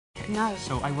No.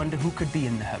 So I wonder who could be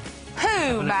in the hub.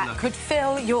 Who, Matt, could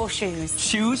fill your shoes?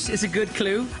 Shoes is a good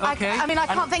clue. Okay. I mean, I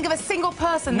can't think of a single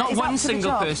person that Not is one up to the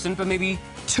single job. person, but maybe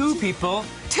two people.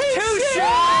 Two shoes! shoes!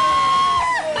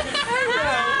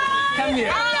 Come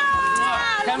here.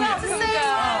 Come here.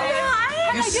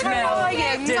 You smell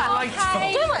delightful.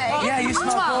 Yeah, you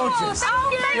smell gorgeous.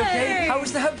 You okay? How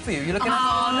was the hub for you? You looking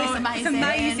Oh, it's amazing. It's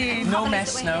amazing. No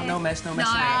mess, no mess. No.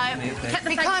 Okay.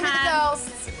 Be kind with the girls.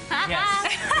 Yes.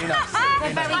 Very nice.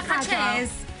 Very nice. Like our chairs.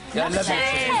 Yeah, I love your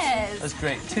Cheers. shoes. That's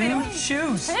great. Two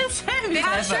shoes.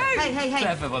 Clever. Hey.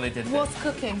 Clever what they did there. What's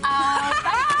cooking?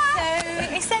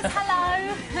 It says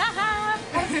hello.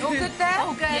 All good there?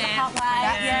 All good. Yeah. Can't wait.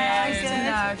 Yeah, good to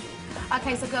know.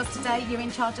 OK, so girls, today you're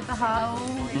in charge of the hub.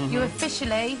 You're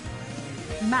officially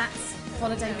Matt's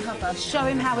holiday cover. Show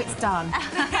him how it's done.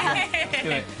 Do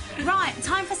it. Right,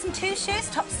 time for some Two Shoes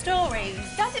top stories.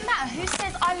 Does it matter who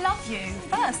says I love you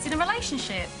first in a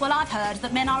relationship? Well, I've heard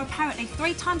that men are apparently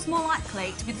 3 times more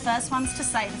likely to be the first ones to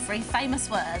say the 3 famous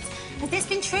words. Has this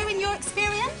been true in your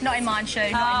experience? Not in mine, Shu,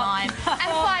 not in mine. And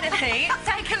finally,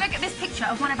 take a look at this picture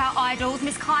of one of our idols,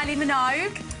 Miss Kylie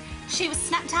Minogue. She was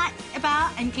snapped out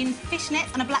about in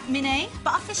fishnets and a black mini.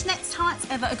 But are fishnets tights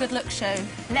ever a good look, Shu?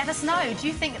 Let us know, do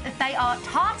you think that they are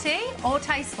tarty or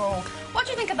tasteful? What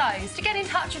do you think of those? To get in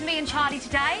touch with me and Charlie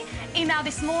today, email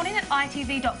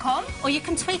thismorning@itv.com. Or you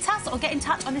can tweet us or get in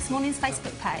touch on This Morning's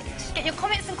Facebook page. Get your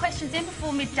comments and questions in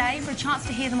before midday for a chance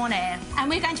to hear them on air. And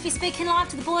we're going to be speaking live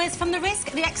to the boys from The Risk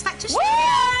at the X Factor show.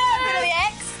 Bit of the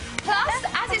X. Plus,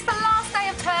 as it's the last day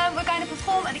of term, we're going to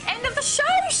perform at the end of the show.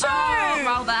 Oh,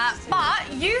 roll that.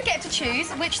 But you get to choose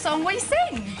which song we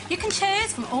sing. You can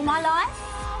choose from All My Life,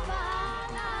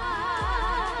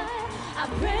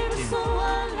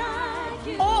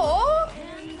 Or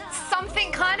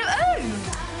something kind of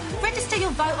ooh. register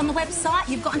your vote on the website.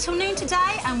 You've got until noon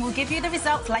today and we'll give you the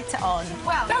results later on.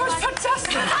 Well, That was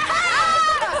fantastic.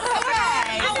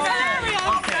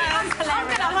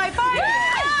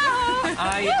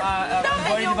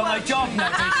 I'm worried about my job now,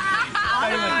 basically.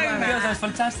 Anyway, that was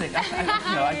fantastic.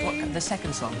 The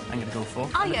second song I'm going to go for.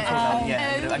 Oh,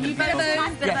 yeah. I'm You gonna better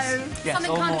go. Yes,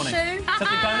 Something all kind of morning. shoe.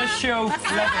 Something kind of show. Love it.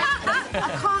 I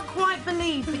can't quite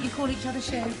believe that you call each other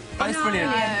Shoe. That's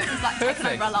brilliant. It's like taking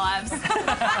over our lives.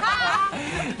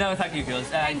 No, thank you, girls.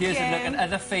 Here's a look at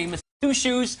other famous Two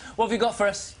Shoes. What have you got for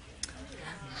us?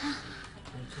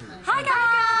 Hi,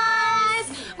 guys!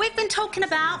 We've been talking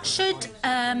about should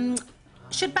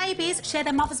babies share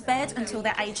their mother's bed until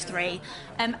they're age 3?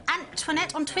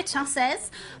 Antoinette on Twitter says,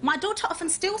 my daughter often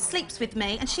still sleeps with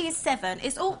me and she is 7.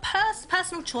 It's all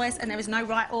personal choice and there is no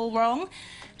right or wrong.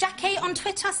 Jackie on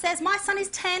Twitter says, my son is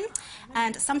 10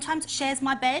 and sometimes shares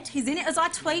my bed. He's in it as I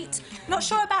tweet. Not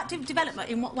sure about development.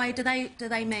 In what way do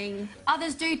they mean?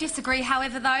 Others do disagree,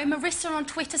 however, though. Marissa on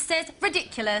Twitter says,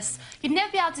 ridiculous. You'd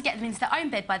never be able to get them into their own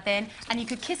bed by then, and you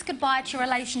could kiss goodbye to your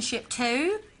relationship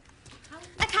too.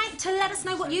 OK, to let us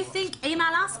know what you think,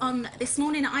 email us on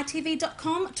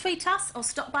thismorning@itv.com, tweet us or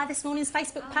stop by This Morning's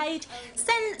Facebook page.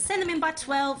 Send them in by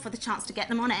 12 for the chance to get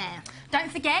them on air.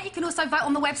 Don't forget, you can also vote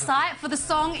on the website for the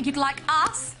song you'd like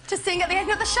us to sing at the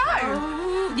end of the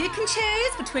show. You can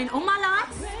choose between All My Life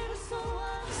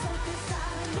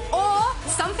Or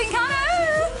something kind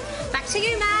of... Back to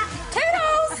you, Matt.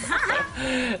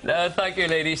 Toodles! No, thank you,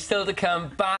 ladies. Still to come.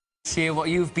 Back to hear what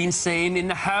you've been saying in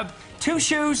the hub. Two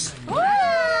Shoes. Woo!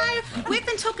 We've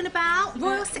been talking about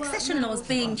royal succession laws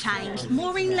being changed.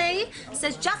 Maureen Lee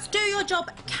says, just do your job,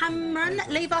 Cameron.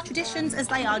 Leave our traditions as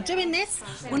they are. Doing this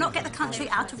will not get the country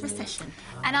out of recession.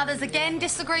 And others again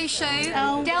disagree, Shu.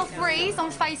 Oh. Del Freeze on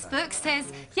Facebook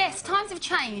says, yes, times have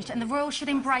changed and the royals should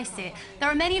embrace it. There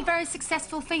are many very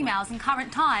successful females in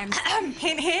current times.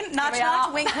 Hint, hint, nudge, Here we are.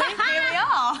 nudge, wink, wink. Here we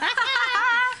are.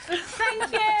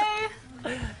 Thank you.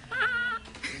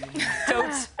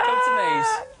 Totes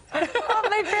amaze. Aren't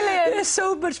they brilliant? They're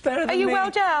so much better than me. Are you well,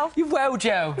 Joe? You well,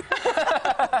 Joe.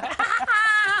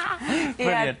 Brilliant.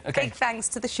 Yeah, Okay. big thanks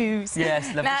to the shoes.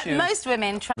 Yes, love now, the shoes. most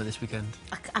women try... This weekend.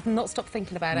 I've not stopped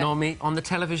thinking about it. Normie on the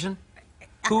television.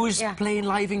 Who's yeah. playing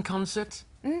live in concert?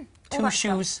 Two that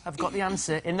Shoes have got the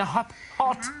answer in the hot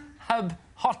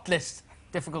list.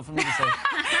 Difficult for me to say.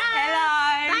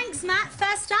 Hello. Thanks, Matt.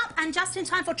 First up, and just in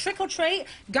time for Trick or Treat,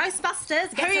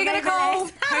 Ghostbusters. Who are you going to call?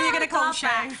 Who are you going to call, Love Shu?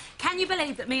 that. Can you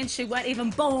believe that me and Shu weren't even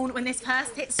born when this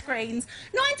first hit screens?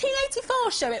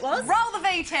 1984, Shu, it was. Roll the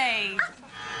VT.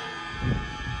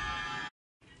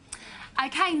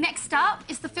 OK, next up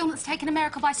is the film that's taken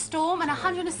America by storm and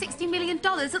 $160 million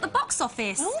at the box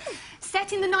office. Ooh.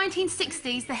 Set in the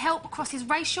 1960s, The Help crosses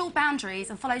racial boundaries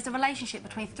and follows the relationship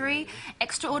between 3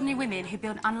 extraordinary women who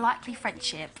build an unlikely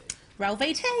friendship. Roll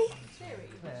VT.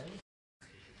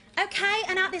 Okay,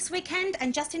 and out this weekend,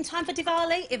 and just in time for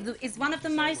Diwali, is one of the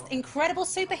most incredible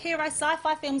superhero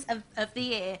sci-fi films of the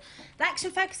year. The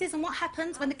action focuses on what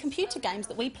happens when the computer games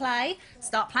that we play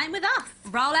start playing with us.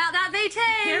 Roll out that VT.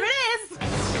 Here it is.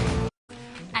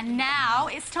 And now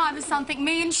it's time for something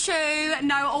me and Shu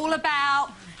know all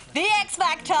about. The X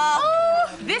Factor!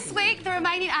 This week, the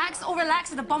remaining acts all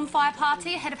relaxed at a bonfire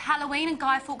party ahead of Halloween and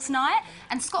Guy Fawkes Night,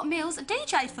 and Scott Mills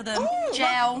DJ'd for them.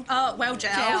 Gel.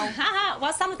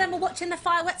 While some of them were watching the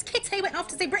fireworks, Kitty went off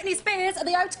to see Britney Spears at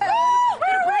the hotel.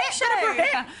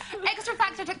 Extra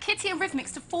Factor took Kitty and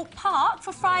Rhythmix to Fort Park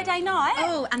for Friday night.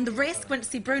 Oh, and The Risk went to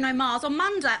see Bruno Mars on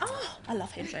Monday. Oh, I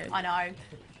love him, Shu. I know.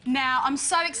 Now, I'm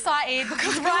so excited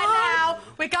because right now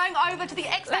we're going over to the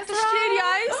X Factor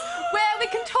studios where we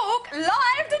can talk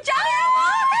live to Janet.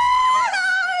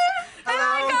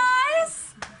 Hello,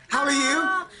 guys. How are you?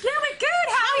 Yeah, we're good.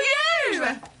 How are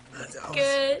you?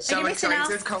 Good. So Are you missing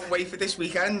excited. us? Can't wait for this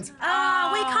weekend. Oh,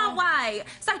 we can't wait.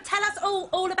 So tell us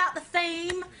all about the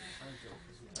theme.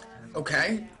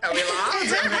 Okay. Are we allowed?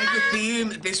 Okay, the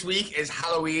theme this week is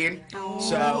Halloween.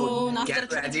 So Nice get little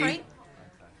trick or ready. treat.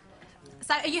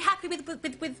 So are you happy with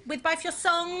both your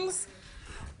songs?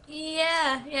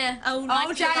 Yeah. Oh,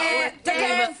 nice. Janet.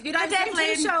 You don't seem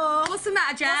too sure. What's the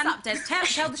matter, Jan? What's up, Des?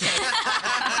 Tell the show.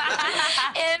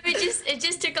 It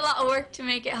just took a lot of work to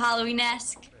make it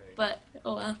Halloween-esque, but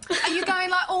oh well. Are you going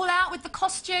like all out with the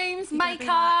costumes,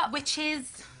 makeup?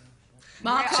 Witches.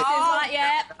 Marcus is like,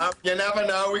 yeah. You never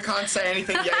know. We can't say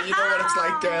anything yet. You know what it's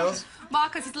like, girls.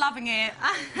 Marcus is loving it.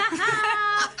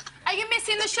 Are you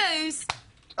missing the shoes?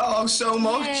 Oh, so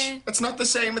much. Yeah. It's not the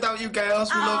same without you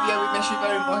girls. We love you. We miss you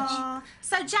very much.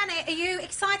 So, Janet, are you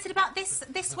excited about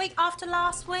this week after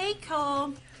last week,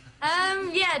 or...?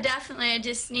 Yeah, definitely. I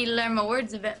just need to learn my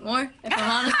words a bit more, if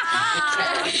I'm honest.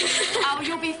 Oh,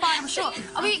 you'll be fine, I'm sure.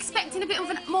 Are we expecting a bit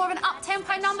of more of an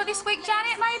up-tempo number this week,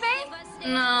 Janet,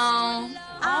 maybe? No.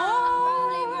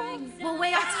 Oh. Well,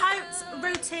 we are totes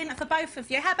rooting for both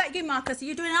of you. How about you, Marcus? Are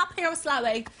you doing up here or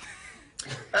slowy?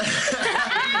 Come on,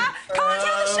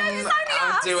 tell the show, it's only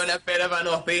I'm us. doing a bit of an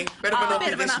uppie. Bit of an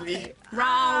uppie this week. Roll.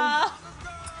 Well,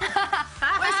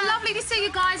 it's lovely to see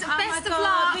you guys. my Best of God,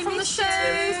 luck we from the miss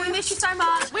shoes. you. We miss you so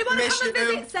much. We want to Miss come and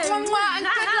you. visit soon. Mwah, and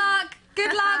good luck.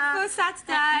 Good luck for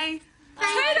Saturday.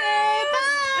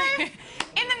 Bye.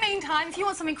 In the meantime, if you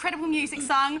want some incredible music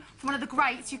sung from one of the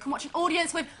greats, you can watch an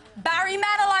audience with Barry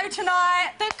Manilow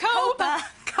tonight. The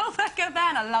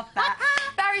Copacabana. I love that.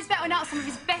 Barry's battling out some of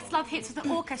his best love hits with the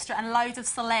orchestra and loads of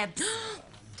celebs.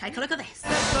 Take a look at this.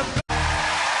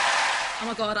 Oh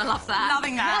my God, I love that.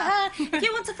 Loving that. If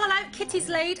you want to follow Kitty's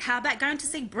lead, how about going to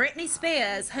see Britney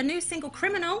Spears? Her new single,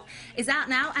 Criminal, is out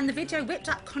now, and the video whipped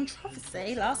up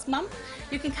controversy last month.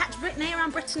 You can catch Britney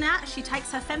around Britain now as she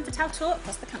takes her Femme Fatale tour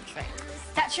across the country.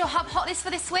 That's your Hub Hot List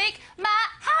for this week. Matt,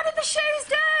 how did the shoes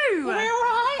do? We're all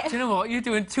right. Do you know what? You're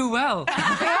doing too well.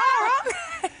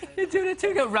 You're doing it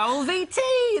too good. Raoul VT.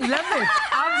 Love it.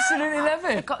 Absolutely love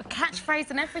it. Got a catchphrase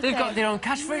and everything. They've got their own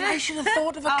catchphrase. I should have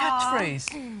thought of a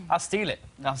catchphrase. I'll steal it.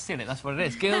 That's what it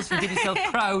is. Girls, you did yourself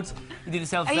proud. You did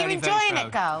yourself Are very, you very enjoying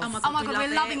proud. it, girls? Oh my God,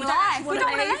 we're loving We life. don't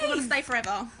want to stay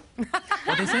forever.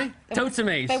 What did you say?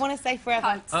 Totemies. They want to stay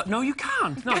forever. No, you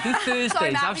can't. No, do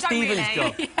Thursdays. Matt, Have we don't Stevens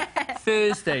really. go.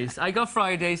 Thursdays. I got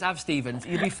Fridays. Have Stevens.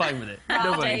 You'll be fine with it.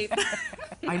 No worries.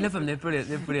 I love them. They're brilliant.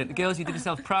 They're brilliant. The girls, you did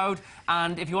yourself proud.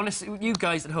 And if you want to, you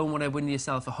guys at home want to win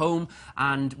yourself a home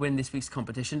and win this week's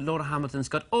competition, Laura Hamilton's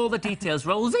got all the details.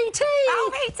 Roll VT.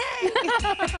 Oh,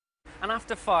 VT. And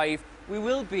after 5, we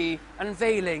will be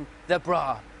unveiling the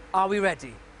bra. Are we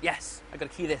ready? Yes. I got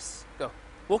to key this. Go.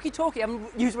 Walkie-talkie. I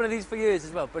haven't used one of these for years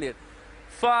as well. Brilliant.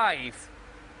 5,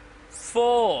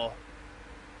 4,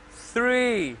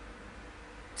 3,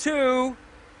 2,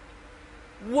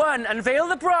 1. Unveil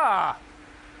the bra.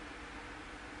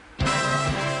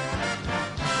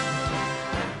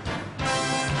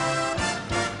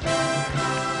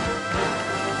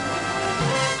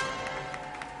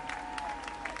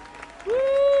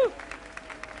 Woo!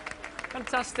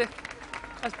 Fantastic.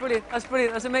 That's brilliant. That's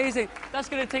brilliant. That's amazing. That's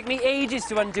going to take me ages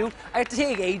to undo. I had to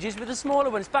take ages with the smaller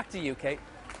ones. Back to you, Kate.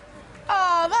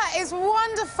 Oh, that is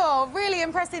wonderful. Really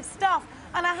impressive stuff.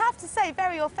 And I have to say,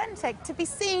 very authentic to be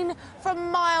seen from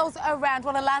miles around.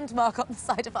 What a landmark on the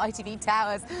side of ITV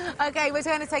Towers. OK, we're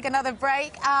going to take another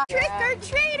break.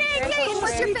 Trick-or-treating! Yay!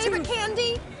 What's your favourite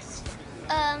candy?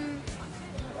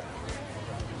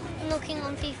 Knocking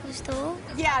on people's door.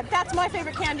 Yeah, that's my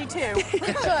favourite candy, too.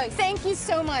 Good choice. Thank you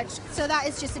so much. So that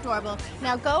is just adorable.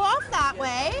 Now go off that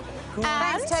way. Cool.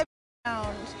 And Thanks,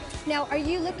 now, are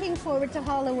you looking forward to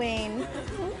Halloween?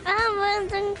 I'm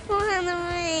waiting for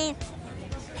Halloween.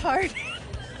 Pardon?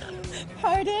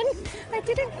 Pardon? I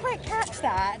didn't quite catch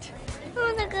that. I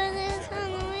want to go to this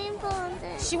Halloween party.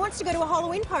 She wants to go to a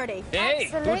Halloween party. Hey,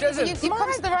 Absolutely. who doesn't? You've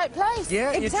come to the right place.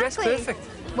 Yeah, you're dressed Exactly. perfect.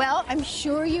 Well, I'm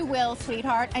sure you will,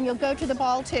 sweetheart, and you'll go to the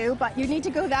ball too, but you need to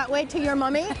go that way to your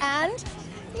mummy, and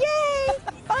yay!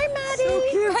 Bye, Maddie! So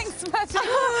cute. Thanks,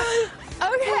 Maddie.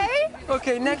 Okay.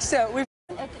 Okay, next up, we've...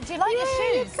 Do you like your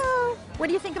There shoes? you go. What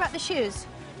do you think about the shoes?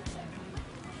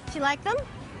 Do you like them?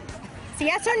 It's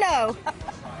yes or no?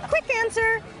 Quick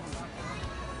answer.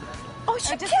 Oh,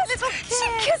 she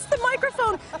kissed the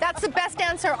microphone. That's the best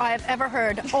answer I've ever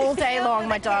heard all day long,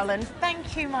 my darling.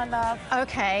 Thank you, my love.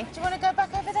 Okay. Do you want to go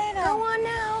back over there now? Go on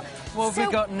now. What have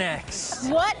we got next?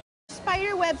 What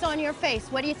spider webs on your face?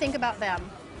 What do you think about them?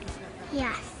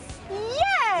 Yes.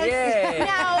 Yes! Yay.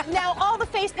 Now all the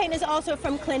face paint is also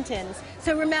from Clinton's.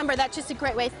 So remember, that's just a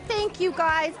great way. Thank you,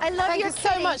 guys. I love Thank your you so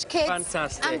kitty. much, kids.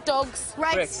 Fantastic. And dogs.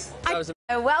 Right. Great. That was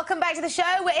Welcome back to the show.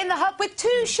 We're in the hub with two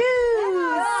shoes.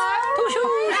 Two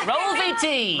shoes. Roll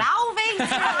VT.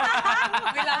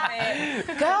 We love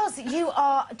it. Girls, you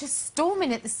are just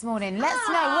storming it this morning. Let's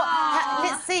know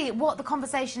let's see what the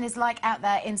conversation is like out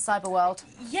there in cyber world.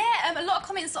 Yeah, a lot of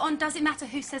comments on does it matter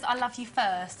who says I love you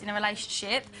first in a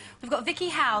relationship. We've got Vicky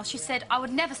Howe. She said, I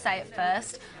would never say it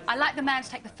first. I like the man to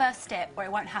take the first step where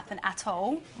it won't happen at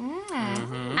all.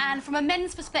 And from a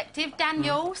men's perspective,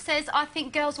 Daniel says, I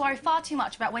think girls worry far too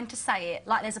much about when to say it,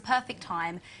 like there's a perfect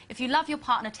time. If you love your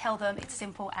partner, tell them. It's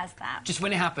simple as that. Just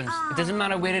when it happens. It doesn't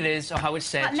matter where it is or how it's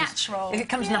said. Like just- natural. It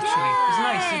comes naturally. It's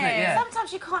nice, isn't it? Yeah.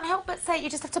 Sometimes you can't help but say it. You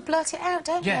just have to blurt it out,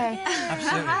 don't Yeah, you?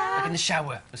 absolutely. Like in the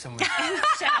shower or somewhere.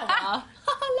 Shower.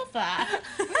 I love that.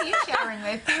 Who are you showering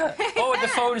with? Oh, the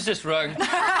phone's just rung.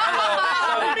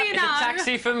 Hello. What do you It's know? a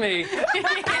taxi for me.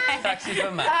 Taxi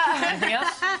for Matt. Anything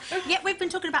else? Yeah, we've been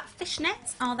talking about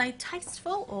fishnets. Are they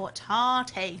tasteful or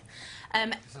tarty?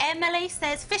 Emily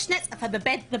says fishnets for the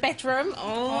bedroom.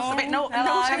 Oh, it's a bit naughty.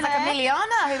 Sounds like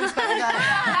Emiliana who was going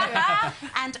to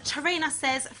And Tarina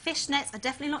says fishnets are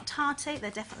definitely not tarty. They're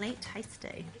definitely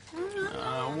tasty.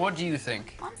 What do you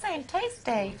think? I'm saying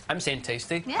tasty. I'm saying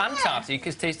tasty. Yeah. I'm tarty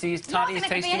because tasty is tarty is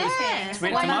tasty. It's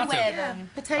really Why tomato. not wear them?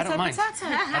 Potato, I don't mind. potato.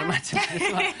 I don't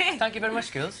mind. Thank you very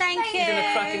much, girls. Thank you. You're doing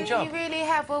a cracking job. You really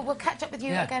have. We'll catch up with you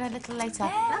Yeah. again a little later.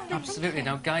 Absolutely.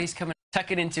 Now, guys, come and tuck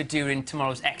it into during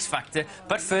tomorrow's X Factor.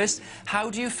 But first, how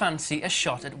do you fancy a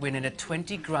shot at winning a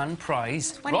 20 grand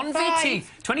prize? Ron VT,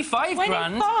 25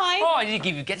 grand. Oh,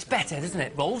 it gets better, doesn't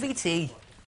it? Roll VT.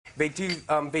 They do,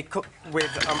 they cook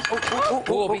with,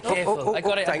 Oh, be careful. I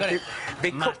got it, I thank got you. it.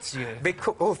 They cook, Matt's you. they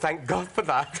cook, oh, thank God for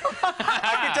that.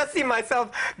 I could just see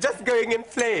myself just going in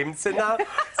flames. So now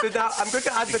I'm going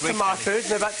to add the tomatoes.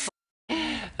 No, that's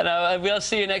We'll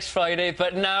see you next Friday,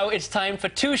 but now it's time for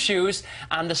Two Shoes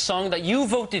and the song that you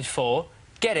voted for.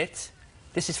 Get it?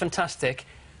 This is fantastic.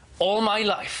 All My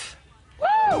Life.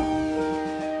 Woo!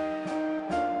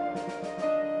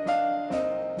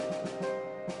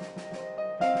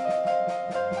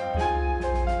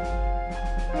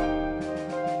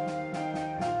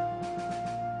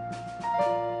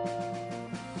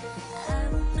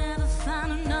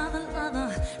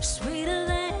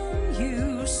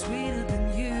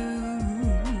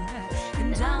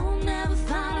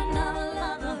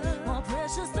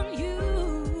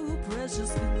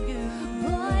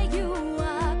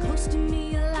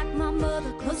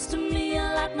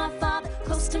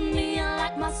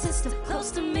 Sister,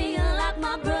 close to me, like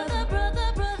my brother,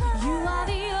 brother, brother. You are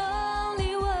the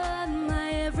only one,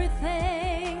 my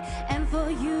everything, and for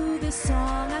you this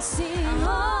song I sing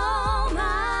all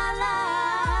my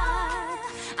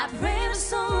life. I pray for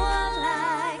someone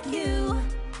like you,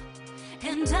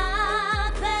 and I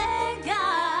thank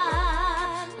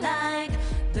God, like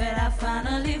that I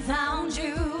finally found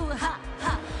you. Ha,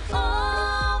 ha.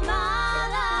 All my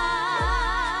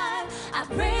life, I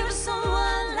pray for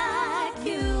someone like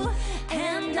you,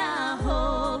 and I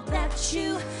hope that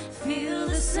you feel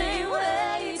the same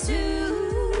way too.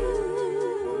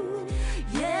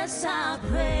 Yes, I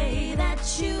pray that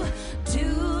you do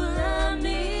love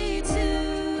me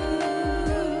too.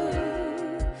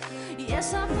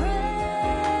 Yes, I